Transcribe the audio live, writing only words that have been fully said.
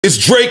It's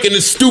Drake in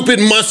his stupid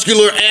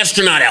muscular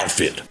astronaut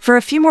outfit. For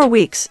a few more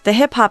weeks, the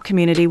hip-hop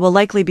community will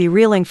likely be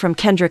reeling from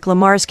Kendrick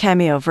Lamar's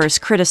cameo verse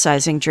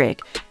criticizing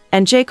Drake,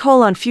 and J.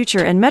 Cole on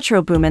Future and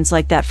Metro Boomin's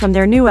Like That from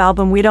their new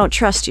album We Don't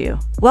Trust You.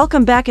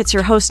 Welcome back, it's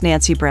your host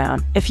Nancy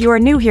Brown. If you are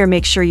new here,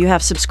 make sure you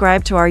have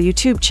subscribed to our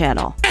YouTube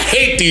channel. I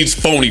hate these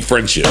phony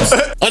friendships.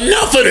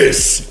 Enough of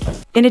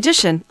this! In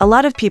addition, a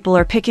lot of people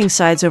are picking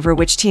sides over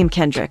which team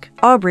Kendrick,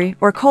 Aubrey,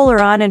 or Cole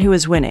are on and who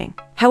is winning.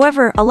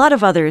 However, a lot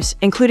of others,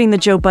 including the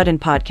Joe Budden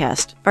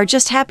Podcast, are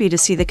just happy to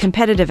see the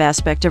competitive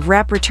aspect of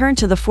rap return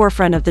to the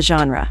forefront of the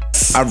genre.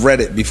 I've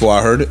read it before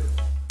I heard it.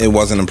 It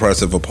wasn't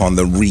impressive upon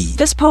the read.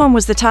 This poem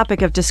was the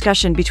topic of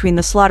discussion between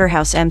the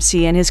Slaughterhouse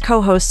MC and his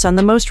co-hosts on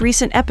the most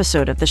recent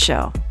episode of the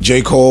show.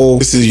 J. Cole,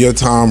 this is your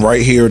time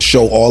right here to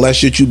show all that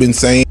shit you've been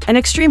saying. An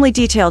extremely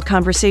detailed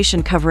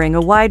conversation covering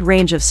a wide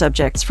range of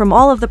subjects from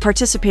all of the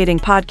participating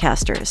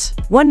podcasters.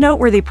 One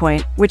noteworthy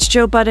point, which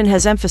Joe Budden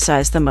has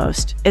emphasized the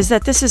most, is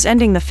that this is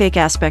ending the fake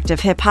aspect of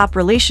hip-hop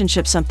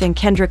relationship, something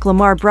Kendrick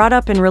Lamar brought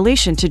up in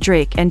relation to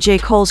Drake and J.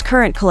 Cole's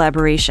current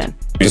collaboration.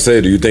 Do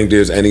you think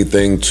there's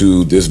anything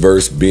to this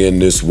verse being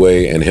this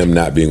way and him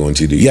not being on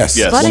TD?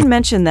 Yes. Budden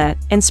mentioned that,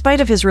 in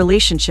spite of his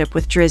relationship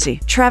with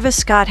Drizzy, Travis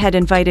Scott had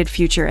invited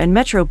Future and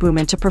Metro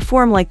Boomin to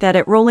perform Like That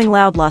at Rolling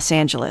Loud Los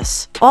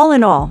Angeles. All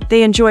in all,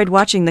 they enjoyed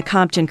watching the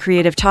Compton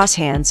creative toss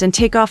hands and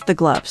take off the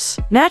gloves.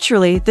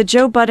 Naturally, the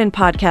Joe Budden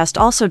Podcast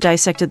also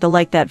dissected the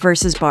Like That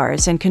verses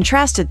bars and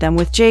contrasted them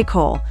with J.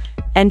 Cole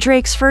and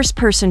Drake's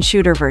first-person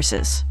shooter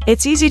verses.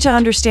 It's easy to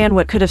understand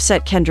what could have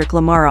set Kendrick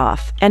Lamar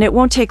off, and it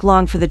won't take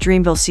long for the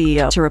Dream Ville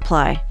CEO to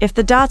reply, if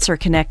the dots are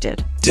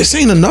connected. This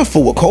ain't enough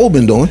for what Cole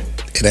been doing.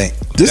 It ain't.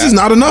 This is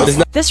not enough.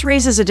 This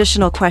raises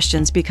additional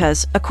questions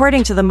because,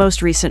 according to the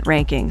most recent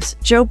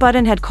rankings, Joe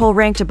Budden had Cole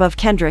ranked above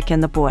Kendrick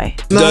and The Boy.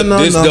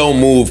 This don't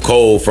move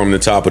Cole from the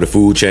top of the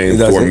food chain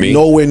for me.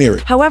 Nowhere near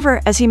it.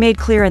 However, as he made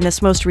clear in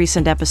this most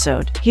recent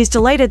episode, he's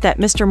delighted that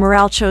Mr.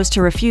 Morale chose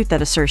to refute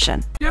that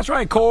assertion. That's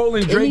right, Cole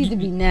and Drake, need to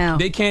be now.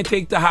 They can't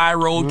take the high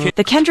road.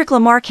 The Kendrick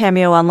Lamar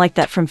cameo on Like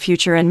That from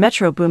Future and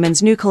Metro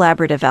Boomin's new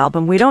collaborative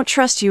album We Don't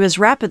Trust You is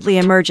rapidly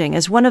emerging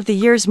as one of the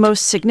year's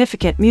most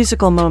significant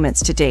musical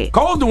moments to date.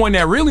 Cole's the one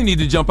that really need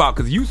to jump out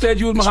because you said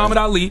you was Muhammad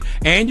Ali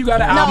and you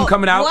got an album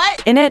coming out.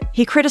 What? In it,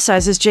 he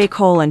criticizes J.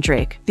 Cole and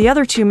Drake, the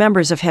other two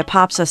members of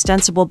hip-hop's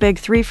ostensible Big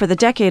Three for the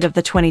decade of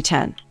the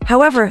 2010.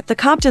 However, the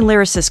Compton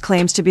lyricist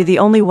claims to be the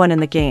only one in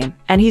the game,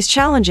 and he's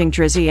challenging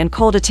Drizzy and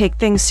Cole to take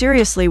things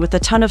seriously with a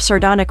ton of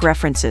sardonic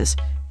references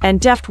and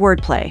deft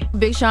wordplay.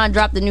 Big Sean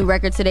dropped a new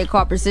record today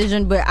called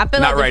Precision, but I feel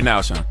Not like right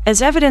now, Sean.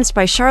 As evidenced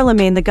by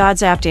Charlemagne the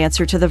God's apt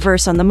answer to the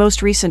verse on the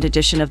most recent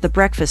edition of The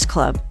Breakfast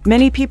Club,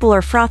 many people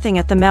are frothing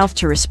at the mouth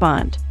to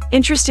respond.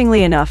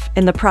 Interestingly enough,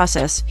 in the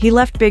process, he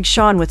left Big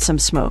Sean with some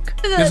smoke.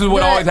 This is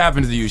what always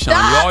happens to you, Sean.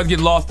 You always get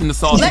lost in the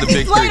sauce of the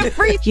Big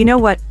Three. You know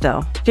what,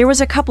 though? There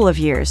was a couple of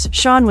years,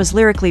 Sean was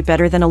lyrically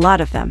better than a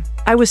lot of them.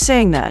 I was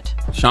saying that.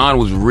 Sean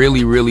was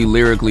really, really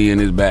lyrically in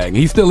his bag.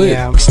 He still is.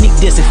 Yeah. Sneak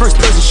this in first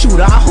person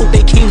shooter. I hope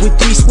they came with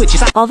 3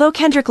 switches. Although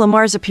Kendrick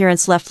Lamar's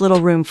appearance left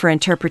little room for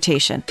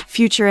interpretation,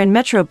 Future and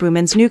Metro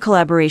Boomin's new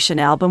collaboration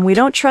album We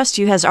Don't Trust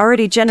You has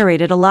already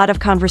generated a lot of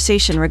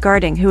conversation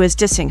regarding who is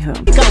dissing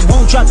whom. I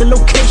won't drop the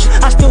location.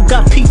 I still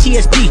got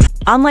PTSD.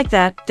 Unlike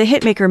that, the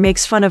hitmaker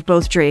makes fun of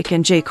both Drake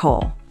and J.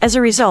 Cole. As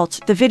a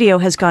result, the video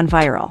has gone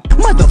viral.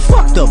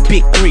 Motherfuck the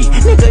Big Three.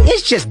 Nigga,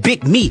 it's just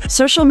big me.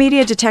 Social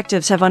media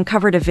detectives have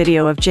uncovered a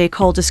video of J.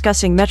 Cole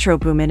discussing Metro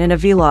Boomin in a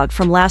vlog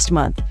from last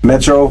month.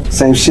 Metro,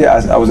 same shit.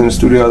 I was in the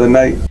studio the other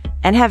night.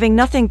 And having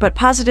nothing but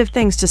positive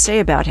things to say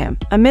about him,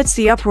 amidst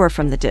the uproar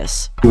from the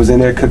diss. He was in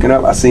there cooking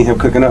up. I seen him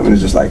cooking up and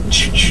it's just like,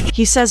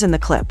 He says in the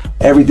clip,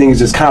 everything is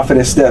just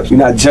confident steps. You're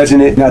not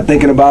judging it, you're not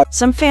thinking about it.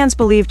 Some fans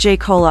believe J.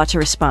 Cole ought to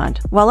respond,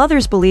 while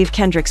others believe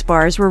Kendrick's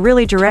bars were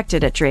really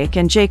directed at Drake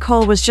and J.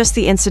 Cole was just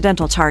the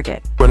incidental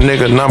target. But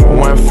nigga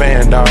 #1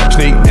 fan, dog.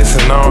 Sneak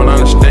this and I don't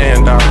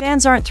understand, dog.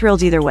 Fans aren't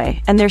thrilled either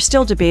way, and they're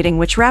still debating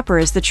which rapper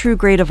is the true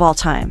great of all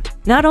time.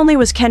 Not only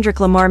was Kendrick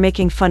Lamar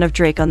making fun of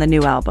Drake on the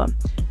new album,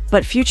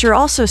 but Future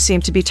also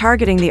seemed to be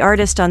targeting the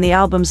artist on the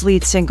album's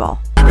lead single.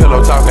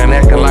 Pillow talking,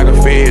 acting like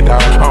a fed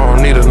dog. I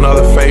don't need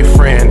another fake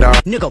friend, dog.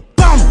 Nigga,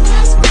 bum.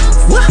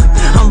 What?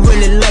 I'm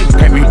really like.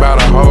 Can't be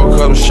about a whole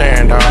cause I'm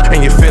sharing, dog.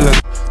 And you feeling.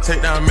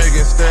 Take down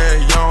Megan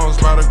Stallions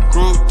by the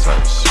group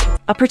type shit.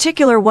 A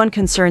particular one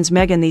concerns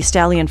Megan Thee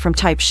Stallion from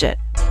Type Shit.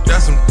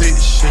 That's some thick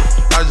shit.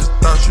 I just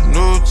thought you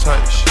knew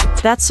type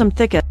shit. That's some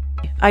thick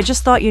I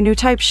just thought you knew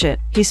type shit.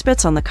 He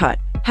spits on the cut.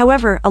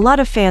 However, a lot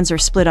of fans are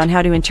split on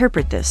how to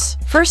interpret this.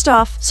 First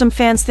off, some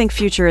fans think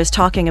Future is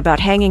talking about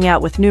hanging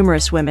out with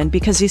numerous women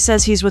because he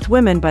says he's with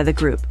women by the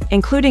group,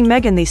 including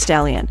Megan Thee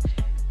Stallion,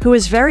 who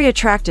is very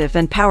attractive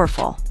and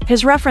powerful.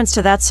 His reference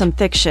to "that's some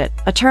thick shit,"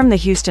 a term the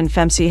Houston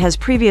Femc has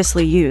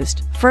previously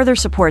used, further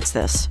supports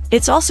this.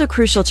 It's also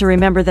crucial to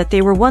remember that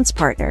they were once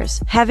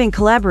partners, having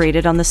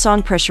collaborated on the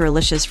song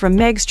Pressurelicious from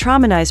Meg's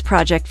Traumatize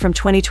project from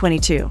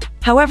 2022.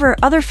 However,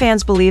 other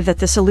fans believe that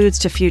this alludes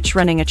to Future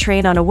running a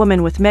train on a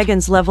woman with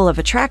Megan's level of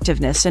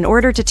attractiveness in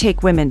order to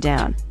take women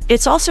down.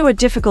 It's also a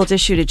difficult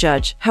issue to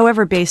judge,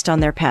 however, based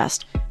on their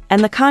past,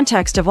 and the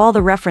context of all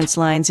the reference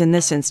lines in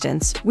this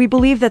instance, we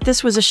believe that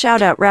this was a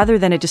shout-out rather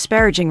than a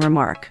disparaging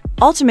remark.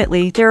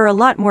 Ultimately, there are a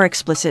lot more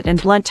explicit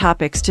and blunt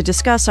topics to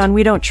discuss on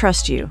We Don't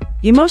Trust You.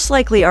 You most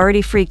likely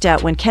already freaked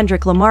out when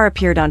Kendrick Lamar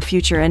appeared on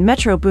Future and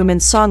Metro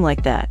Boomin's song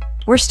like that.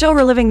 We're still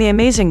reliving the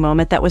amazing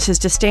moment that was his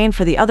disdain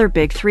for the other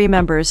big three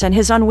members and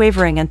his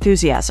unwavering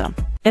enthusiasm.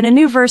 In a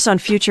new verse on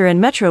Future and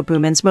Metro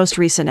Boomin's most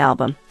recent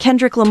album,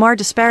 Kendrick Lamar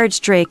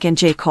disparaged Drake and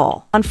J.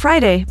 Cole. On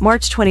Friday,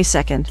 March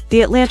 22nd, the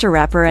Atlanta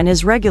rapper and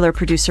his regular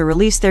producer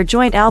released their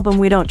joint album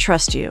We Don't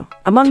Trust You.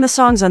 Among the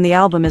songs on the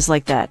album is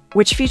Like That,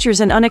 which features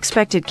an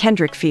unexpected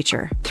Kendrick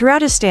feature.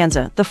 Throughout his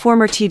stanza, the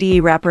former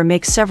TDE rapper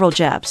makes several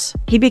jabs.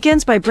 He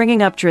begins by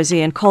bringing up Drizzy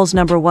and Cole's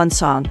 #1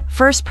 song,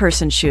 First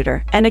Person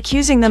Shooter, and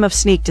accusing them of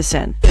sneak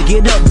dissent.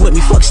 Get up with me,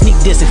 fuck sneak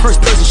dissing,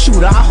 first person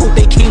shooter. I hope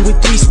they came with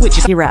 3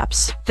 switches. He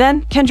raps.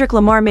 Then, Kendrick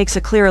Lamar makes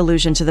a clear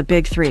allusion to the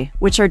big three,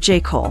 which are J.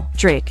 Cole,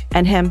 Drake,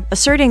 and him,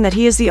 asserting that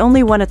he is the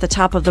only one at the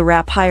top of the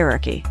rap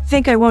hierarchy.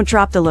 Think I won't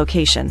drop the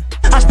location.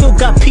 I still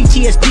got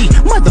PTSD,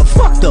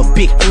 motherfuck the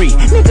big three.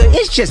 Nigga,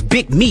 it's just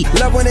big me.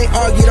 Love when they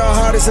argue the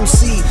hardest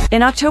MC.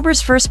 In October's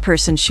First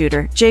Person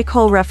Shooter, J.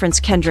 Cole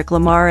referenced Kendrick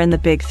Lamar and the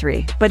big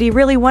three, but he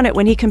really won it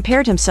when he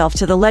compared himself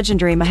to the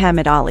legendary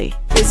Muhammad Ali.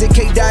 Is it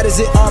K-Dot, is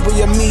it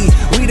Aubrey or me?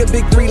 We the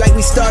big three like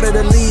we started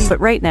a league. But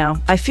right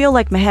now, I feel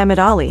like Muhammad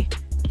Ali.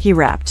 He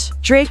rapped.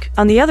 Drake,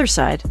 on the other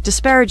side,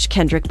 disparaged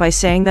Kendrick by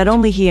saying that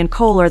only he and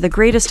Cole are the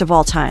greatest of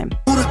all time.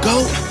 Who the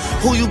GOAT?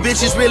 Who you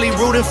bitches really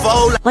rooting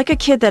for? Like a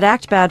kid that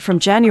act bad from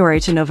January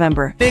to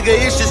November. Nigga,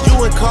 it's just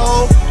you and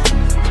Cole.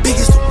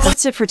 Biggest.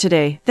 That's it for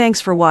today.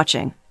 Thanks for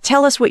watching.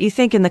 Tell us what you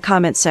think in the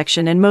comments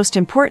section and most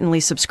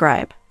importantly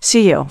subscribe.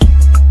 See you.